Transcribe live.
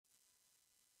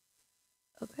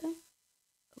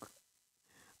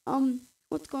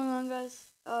What's going on, guys?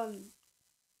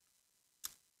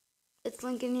 It's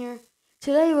Lincoln here.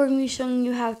 Today we're gonna be showing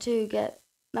you how to get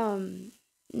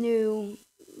new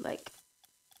like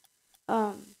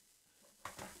I'm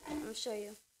gonna show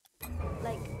you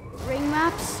like ring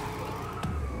maps.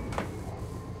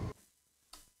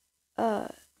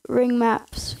 Ring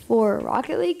maps for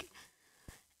Rocket League,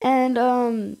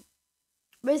 and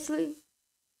basically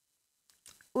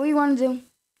what you want to do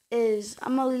is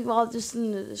I'm gonna leave all this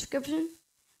in the description,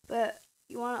 but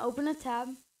you want to open a tab.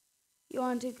 You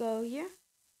want to go here.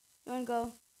 You want to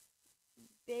go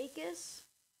bakkes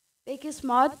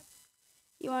mod.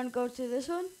 You want to go to this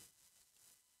one.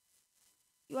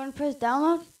 You want to press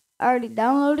download. I already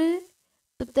downloaded it,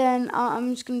 but then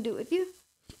I'm just gonna do it with you.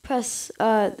 Press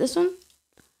this one,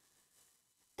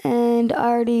 and I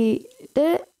already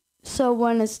did it. So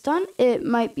when it's done, it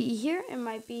might be here. It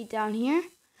might be down here.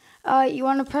 You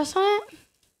want to press on it,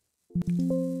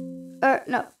 or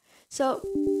no? So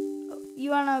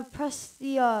you want to press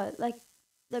the like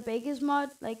the bakkes mod,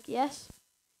 like yes,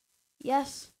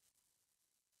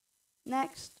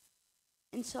 next,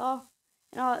 install,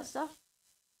 and all that stuff.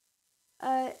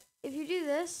 If you do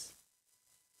this,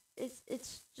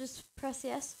 it's just press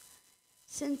yes.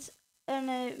 And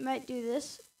it might do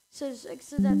this. So just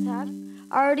exit that tab.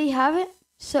 I already have it.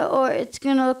 So or it's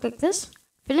gonna look like this.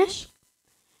 Finish.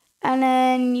 And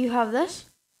then you have this.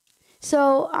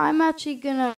 So I'm actually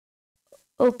gonna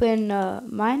open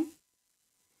mine.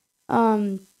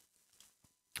 Right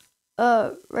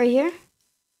here.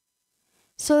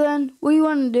 So then what you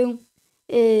want to do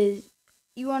is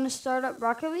you want to start up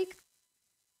Rocket League.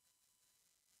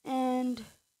 And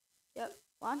yep,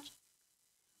 launch.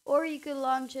 Or you could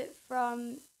launch it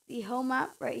from the home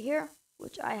app right here,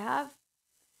 which I have.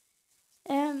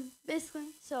 And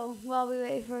basically, so while we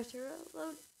wait for it to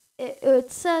load,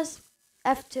 it says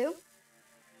F2,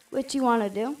 which you want to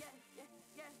do.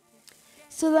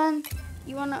 So then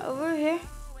you want to over here,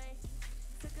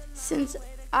 since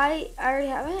I already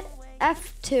have it,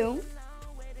 F2,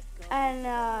 and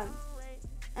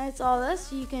it's all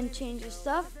this. You can change your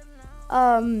stuff.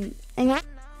 And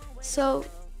so,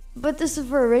 but this is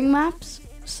for ring maps.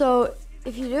 So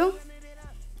if you do,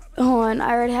 hold on,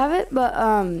 I already have it, but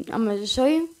I'm gonna just show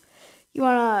you. You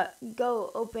wanna go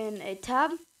open a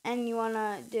tab, and you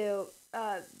wanna do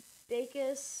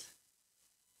bakkes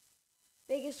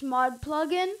mod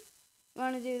plugin. You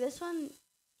wanna do this one,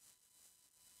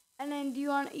 and then you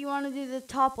wanna do the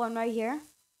top one right here.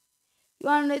 You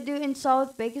wanna do install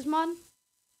with bakkes mod.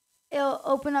 It'll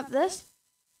open up this.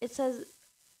 It says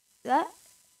that,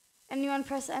 and you want to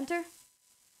press enter,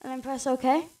 and then press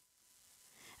OK.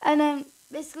 And then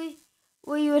basically,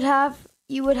 what you would have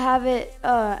it,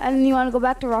 and then you want to go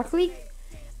back to Rocket League,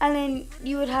 and then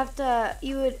you would have to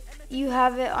you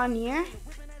have it on here,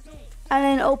 and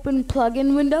then open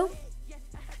plugin window,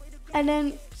 and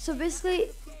then so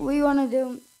basically what you want to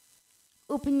do,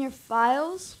 open your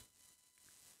files.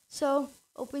 So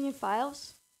open your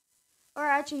files. Or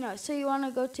actually no, so you want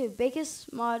to go to bakkes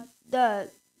mod,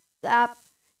 the app.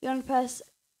 You want to press,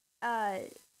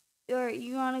 or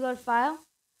you want to go to file,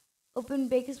 open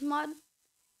bakkes mod.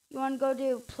 You want to go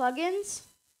to plugins,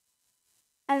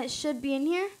 and it should be in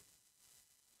here.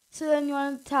 So then you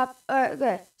want to tap,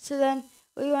 okay. So then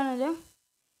what you want to do,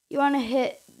 you want to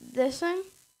hit this one.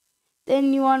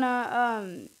 Then you want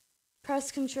to press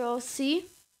Control C,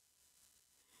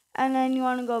 and then you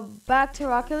want to go back to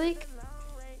Rocket League.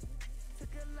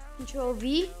 Control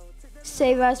V,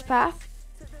 save as path,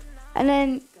 and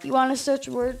then you want to search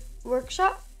word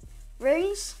workshop,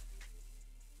 rings,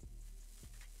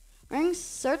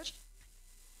 search,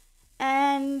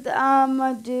 and I'm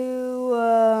gonna do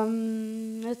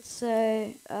let's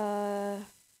say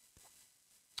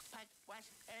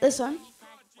this one.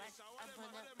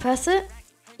 Press it.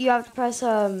 You have to press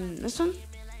this one,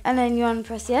 and then you want to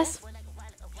press yes,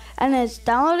 and then it's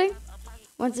downloading.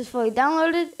 Once it's fully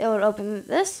downloaded, it will open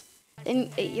this.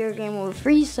 Then your game will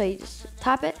freeze, so you just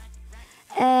tap it.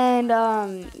 And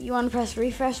you want to press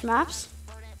refresh maps,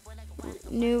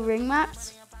 new ring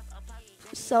maps,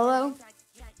 solo,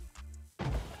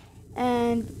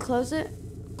 and close it.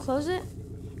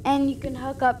 And you can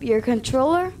hook up your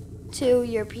controller to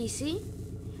your PC.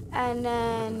 And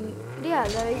then, yeah,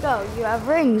 there you go. You have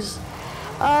rings.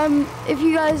 If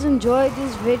you guys enjoyed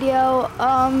this video,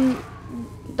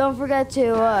 don't forget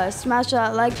to smash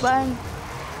that like button.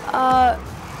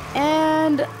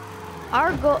 And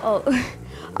our goal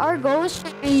is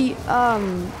to be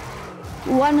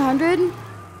 100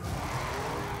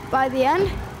 by the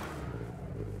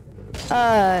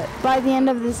end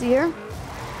of this year,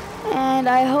 and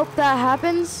I hope that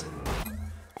happens.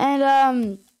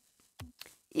 And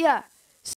Yeah.